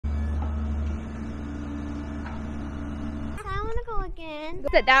tile again.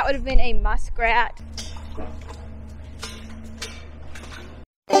 That would have been a muskrat.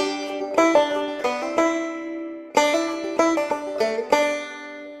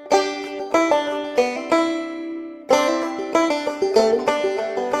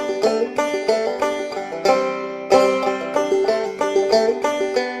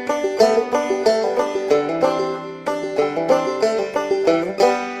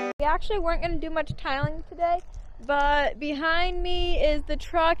 Actually weren't going to do much tiling today, but behind me is the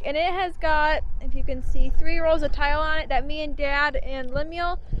truck, and it has got, if you can see, 3 rolls of tile on it that me and Dad and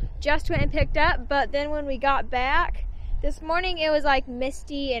Lemuel just went and picked up. But then when we got back this morning, it was like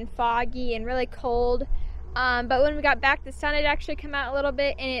misty and foggy and really cold, but when we got back, the sun had actually come out a little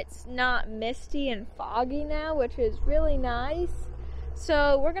bit, and it's not misty and foggy now, which is really nice.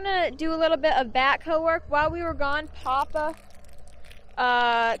 So we're gonna do a little bit of backhoe work. While we were gone, Papa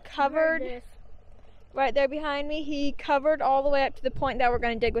covered right there behind me. He covered all the way up to the point that we're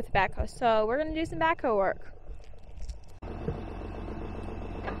going to dig with the backhoe. So we're going to do some backhoe work.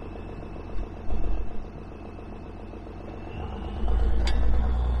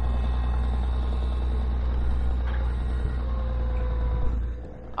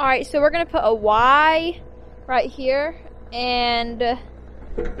 Alright, so we're going to put a Y right here, and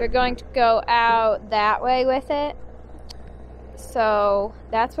we're going to go out that way with it. So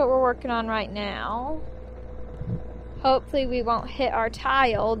that's what we're working on right now. Hopefully we won't hit our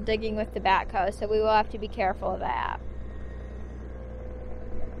tile digging with the backhoe, so we will have to be careful of that.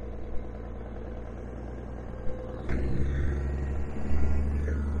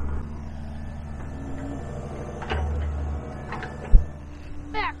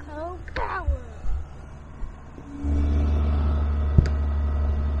 Backhoe power.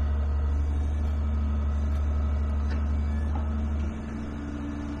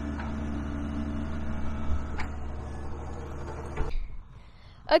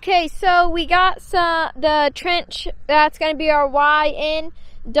 Okay, so we got the trench that's going to be our Y in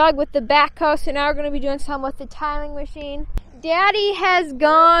dug with the backhoe, so now we're going to be doing some with the tiling machine. Daddy has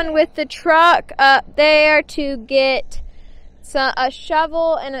gone with the truck up there to get a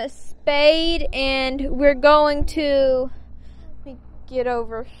shovel and a spade, and we're going to, let me get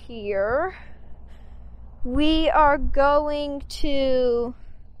over here. We are going to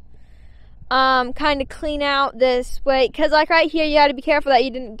kind of clean out this way, because like right here, you got to be careful that you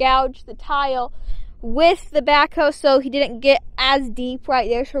didn't gouge the tile with the backhoe, so he didn't get as deep right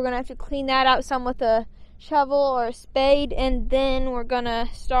there. So we're gonna have to clean that out some with a shovel or a spade, and then we're gonna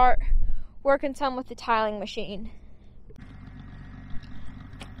start working some with the tiling machine.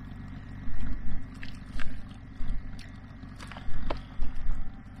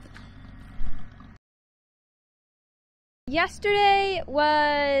 Yesterday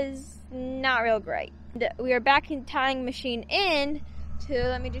was not real great. We are backing the tiling machine in to,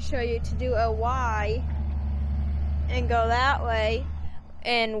 let me just show you, to do a Y and go that way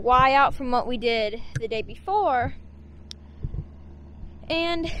and Y out from what we did the day before.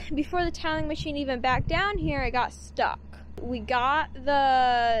 And before the tiling machine even backed down here, it got stuck. We got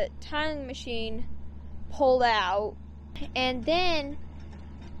the tiling machine pulled out, and then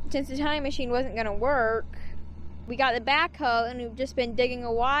since the tiling machine wasn't going to work, we got the backhoe, and we've just been digging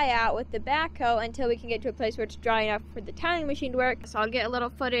a Y out with the backhoe until we can get to a place where it's dry enough for the tiling machine to work. So I'll get a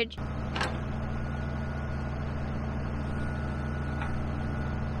little footage.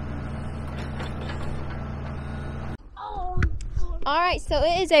 Alright, so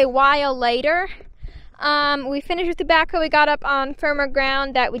it is a while later. We finished with the backhoe. We got up on firmer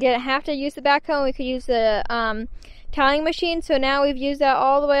ground that we didn't have to use the backhoe, and we could use the tiling machine. So now we've used that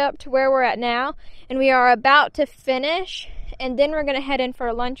all the way up to where we're at now, and we are about to finish, and then we're going to head in for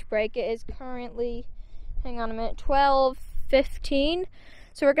a lunch break. It is currently, hang on a minute, 12:15.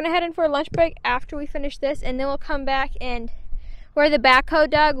 So we're going to head in for a lunch break after we finish this, and then we'll come back, and where the backhoe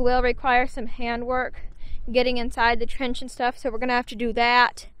dug will require some handwork getting inside the trench and stuff, so we're going to have to do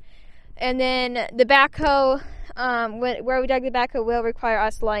that. And then the backhoe, where we dug the backhoe will require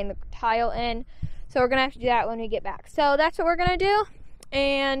us laying the tile in. So we're going to have to do that when we get back. So that's what we're going to do.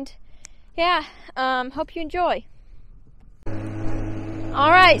 And yeah, hope you enjoy.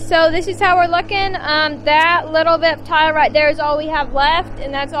 Alright, so this is how we're looking. That little bit of tile right there is all we have left,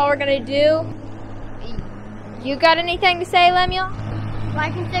 and that's all we're going to do. You got anything to say, Lemuel?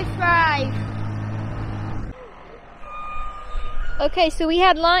 Like and subscribe. Okay, so we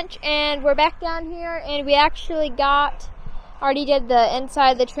had lunch, and we're back down here, and we actually already did the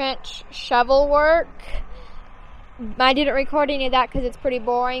inside the trench shovel work. I didn't record any of that because it's pretty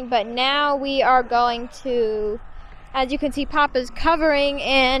boring, but now we are going to, as you can see, Papa's covering,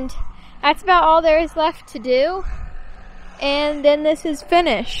 and that's about all there is left to do. and then this is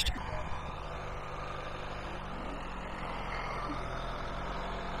finished.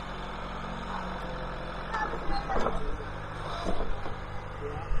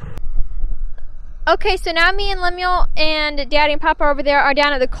 Okay, so now me and Lemuel and Daddy and Papa over there are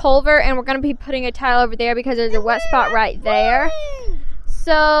down at the culvert, and we're going to be putting a tile over there because there's a wet spot right there.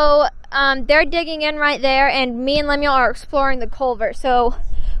 So they're digging in right there, and me and Lemuel are exploring the culvert. So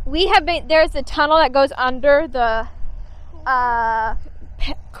we have been, there's a tunnel that goes under the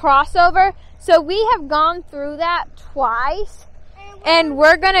crossover. So we have gone through that twice, and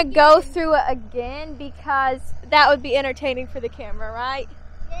we're going to go through it again because that would be entertaining for the camera, right?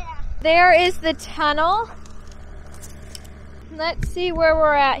 Yeah. There is the tunnel. Let's see where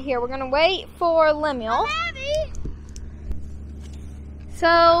we're at here. We're going to wait for Lemuel.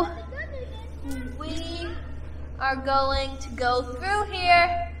 So we are going to go through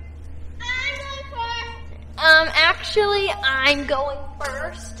here. Actually, I'm going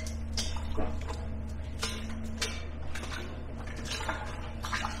first.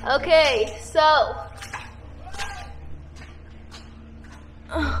 Okay, so.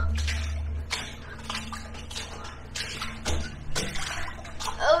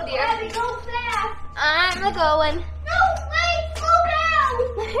 Oh dear. Daddy, go fast. I'm going. No, wait, slow down.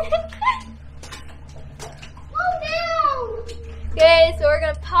 Slow down. Okay, so we're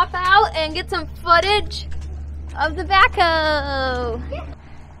gonna pop out and get some footage of the backhoe. Yeah.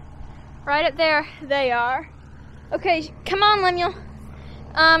 Right up there, they are. Okay, come on, Lemuel.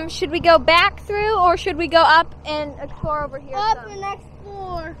 Should we go back through or should we go up and explore over here? Up the next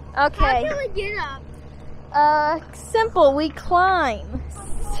floor. Okay. How can we get up? Simple, we climb.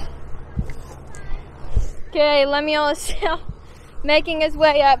 Okay, Lemuel is still making his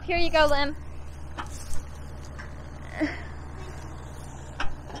way up. Here you go, Lem.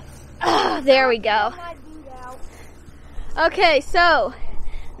 There we go. Okay, so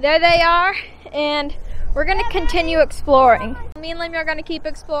there they are, and we're going to continue exploring. Me and Lemuel are going to keep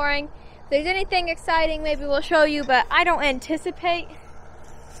exploring. If there's anything exciting, maybe we'll show you, but I don't anticipate.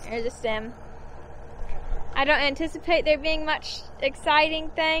 There's a stem. I don't anticipate there being much exciting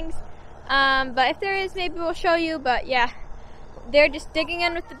things, but if there is, maybe we'll show you. But yeah, they're just digging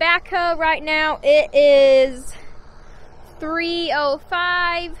in with the backhoe right now. It is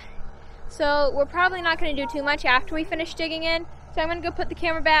 3:05, so we're probably not going to do too much after we finish digging in. So I'm going to go put the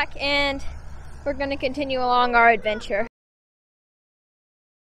camera back, and we're going to continue along our adventure.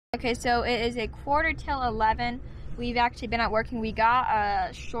 Okay, so it is 11:45. We've actually been out working. We got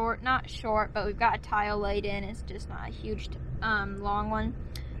a not short, but we've got a tile laid in. It's just not a huge, long one.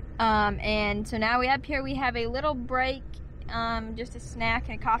 And so now we up here, we have a little break, just a snack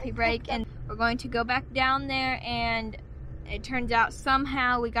and a coffee break. And we're going to go back down there, and it turns out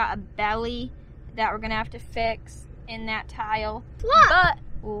somehow we got a belly that we're going to have to fix in that tile. What? But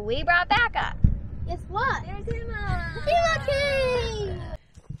we brought back up. Guess what? There's Emma. Emma King!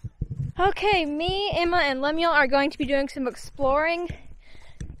 Okay, me, Emma, and Lemuel are going to be doing some exploring.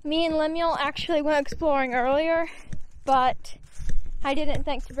 Me and Lemuel actually went exploring earlier, but I didn't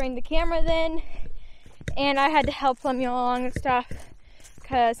think to bring the camera then, and I had to help Lemuel along and stuff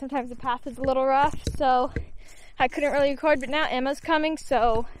because sometimes the path is a little rough, so I couldn't really record. But now Emma's coming,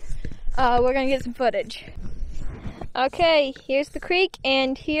 so we're gonna get some footage. Okay, here's the creek,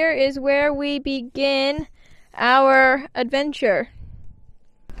 and here is where we begin our adventure.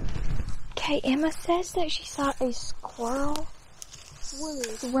 Okay, Emma says that she saw a squirrel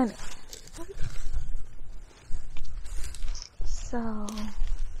swimming. So,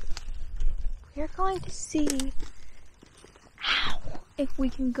 we're going to see how if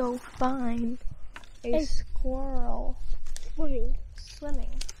we can go find a squirrel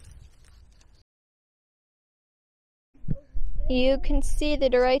swimming. You can see the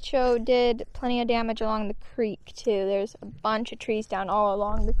derecho did plenty of damage along the creek too. There's a bunch of trees down all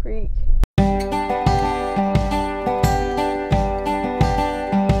along the creek.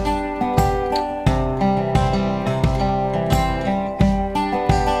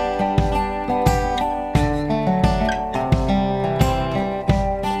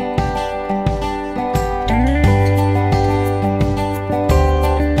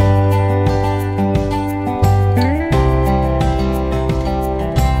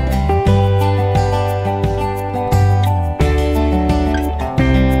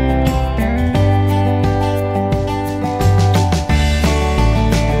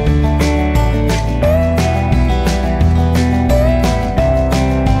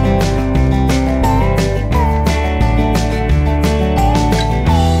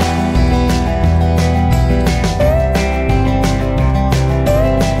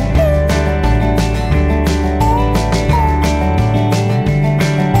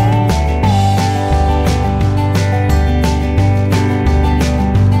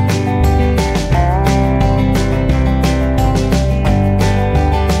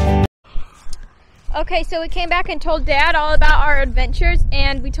 Okay, so we came back and told Dad all about our adventures,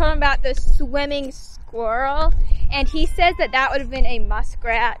 and we told him about the swimming squirrel, and he says that that would have been a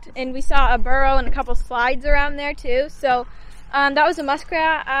muskrat, and we saw a burrow and a couple slides around there too. So that was a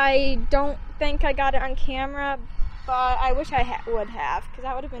muskrat. I don't think I got it on camera, but I wish I would have, because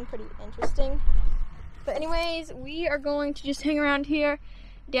that would have been pretty interesting. But anyways, we are going to just hang around here.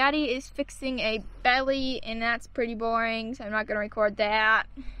 Daddy is fixing a belly, and that's pretty boring, so I'm not going to record that.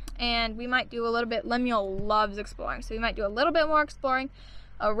 And we might do a little bit, Lemuel loves exploring, so we might do a little bit more exploring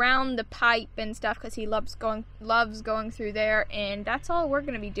around the pipe and stuff, because he loves going through there, and that's all we're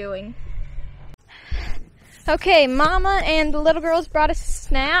going to be doing. Okay, Mama and the little girls brought us a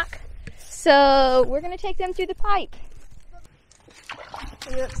snack, so we're going to take them through the pipe.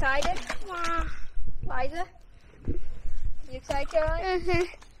 Are you excited? Yeah. Liza? You excited, Caroline? Mm-hmm.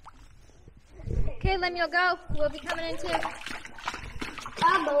 Okay, Lemuel, go. We'll be coming in too.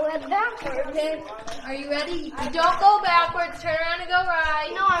 I'm going backwards. Are you ready? Don't go backwards. Turn around and go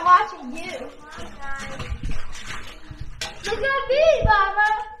right. No, I'm watching you. Look at me, Mama.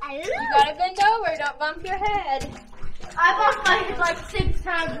 You gotta bend over. Don't bump your head. I bumped my head like 6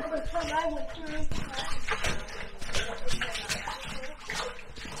 times the first time I went through.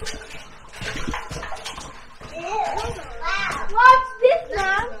 Watch this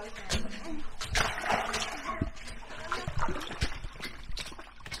now.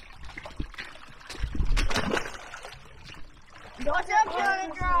 Watch out, Johnny,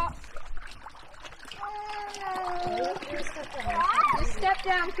 drop. Just step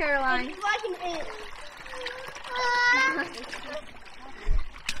down, Caroline. It's like an ant.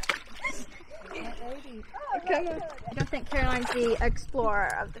 Come on. I don't think Caroline's the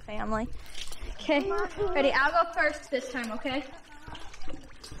explorer of the family. Okay, ready? I'll go first this time, okay?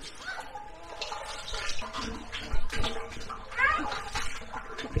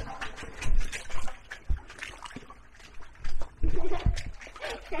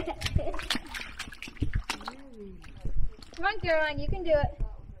 Come on, Caroline, you can do it.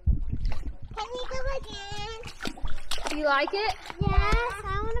 Can we go again? Do you like it? Yes,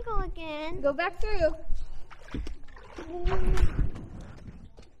 I want to go again. Go back through.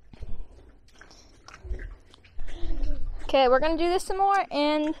 Okay, we're gonna do this some more,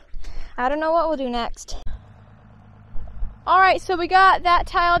 and I don't know what we'll do next. Alright, so we got that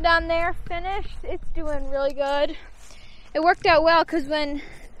tile down there finished. It's doing really good. It worked out well because when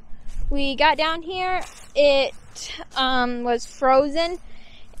we got down here, it was frozen,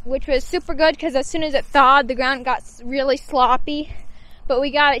 which was super good because as soon as it thawed, the ground got really sloppy. But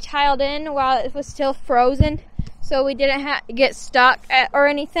we got it tiled in while it was still frozen, so we didn't have to get stuck or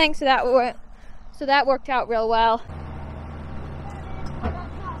anything. So that worked out real well.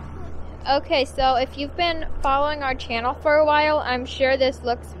 Okay, so if you've been following our channel for a while, I'm sure this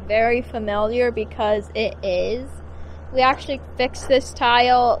looks very familiar because it is. We actually fixed this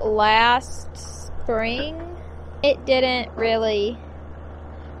tile last spring. It didn't really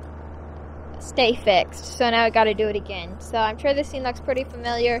stay fixed, so now I got to do it again. So I'm sure this scene looks pretty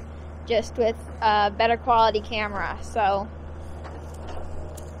familiar, just with a better quality camera. So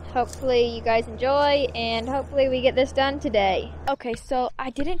hopefully you guys enjoy, and hopefully we get this done today. Okay, so I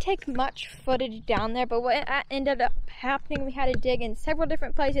didn't take much footage down there, but what ended up happening, we had to dig in several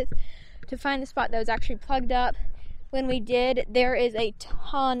different places to find the spot that was actually plugged up. When we did, there is a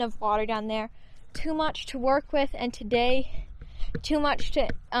ton of water down there. Too much to work with, and today, too much to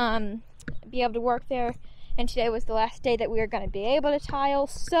be able to work there. And today was the last day that we were going to be able to tile,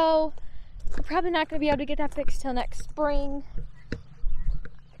 so we're probably not going to be able to get that fixed till next spring.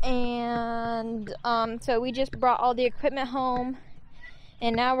 And so we just brought all the equipment home,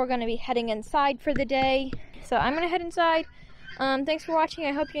 and now we're going to be heading inside for the day. So I'm going to head inside. Thanks for watching.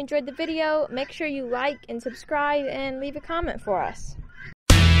 I hope you enjoyed the video. Make sure you like and subscribe and leave a comment for us.